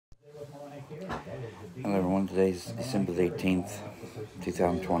Hello everyone, today's December the 18th,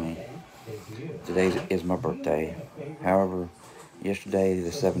 2020. Today is my birthday. However, yesterday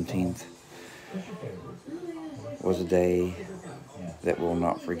the 17th was a day that we'll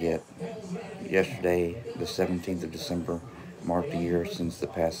not forget. Yesterday, the 17th of December, marked a year since the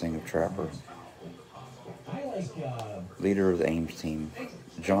passing of Trapper, leader of the Ames team.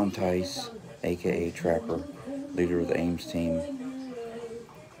 John Tice, aka Trapper, leader of the Ames team.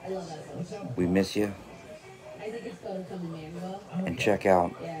 We miss you. And check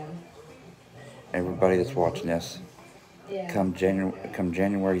out everybody that's watching this. Come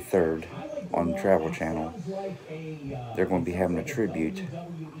January 3rd on Travel Channel, they're going to be having a tribute to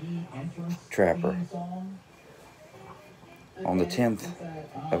Trapper. On the 10th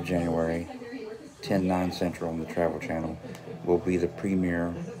of January, 10/9 Central on the Travel Channel, will be the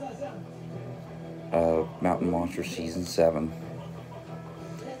premiere of Mountain Monsters Season 7.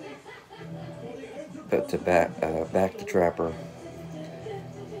 But to back to Trapper,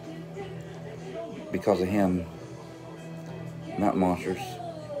 because of him, Mountain Monsters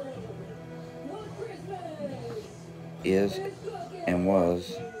is and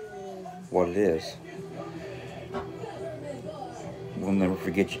was what it is. We'll never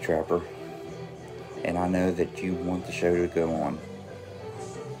forget you, Trapper, and I know that you want the show to go on.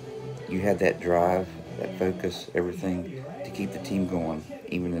 You had that drive, that focus, everything to keep the team going,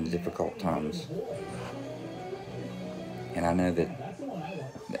 even in difficult times. And I know that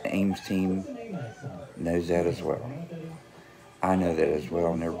the Ames team knows that as well. I know that as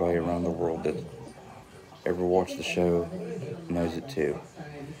well, and everybody around the world that ever watched the show knows it too.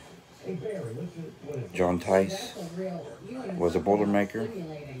 John Tice was a Boilermaker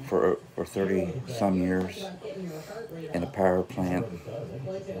for 30-some years in a power plant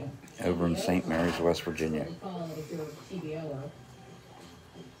over in St. Mary's, West Virginia.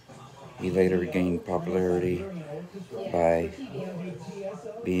 He later gained popularity by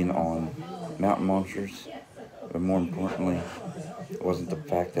being on Mountain Monsters, but more importantly, it wasn't the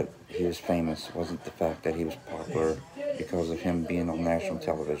fact that he was famous, it wasn't the fact that he was popular because of him being on national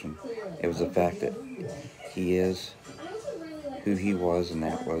television. It was the fact that he is who he was, and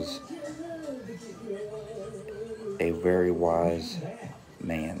that was a very wise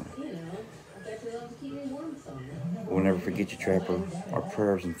man. We'll never forget you, Trapper. Our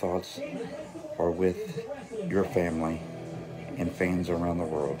prayers and thoughts are with your family and fans around the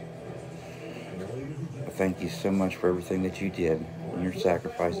world. Thank you so much for everything that you did and your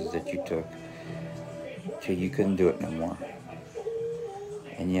sacrifices that you took till you couldn't do it no more.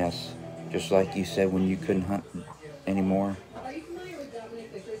 And yes, just like you said when you couldn't hunt anymore,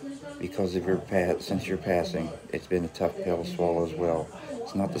 because of since your passing, it's been a tough pill to swallow as well.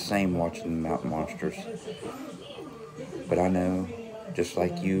 It's not the same watching the Mountain Monsters. But I know, just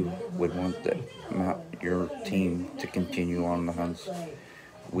like you would want your team to continue on the hunts,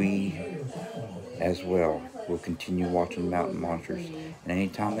 we as well will continue watching Mountain Monsters. And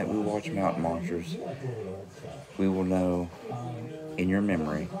anytime that we watch Mountain Monsters, we will know in your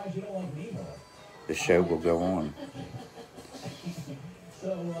memory the show will go on.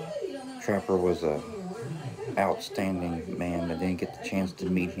 Trapper was a outstanding man. I didn't get the chance to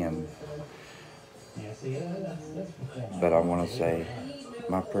meet him, but I want to say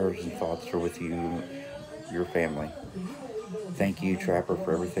my prayers and thoughts are with you, your family. Thank you, Trapper,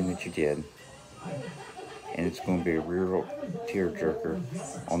 for everything that you did. And it's going to be a real tearjerker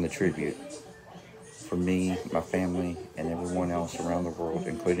on the tribute for me, my family, and everyone else around the world,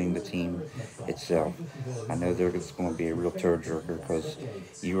 including the team itself. I know there's going to be a real tearjerker because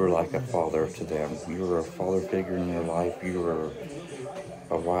you were like a father to them. You were a father figure in their life. You were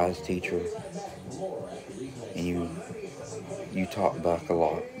a wise teacher, and you taught Buck a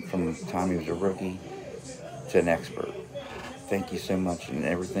lot from the time he was a rookie to an expert. Thank you so much, and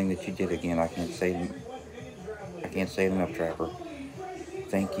everything that you did. Again, I can't say it enough, Trapper.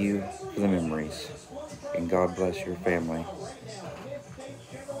 Thank you for the memories, and God bless your family.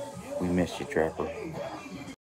 We miss you, Trapper.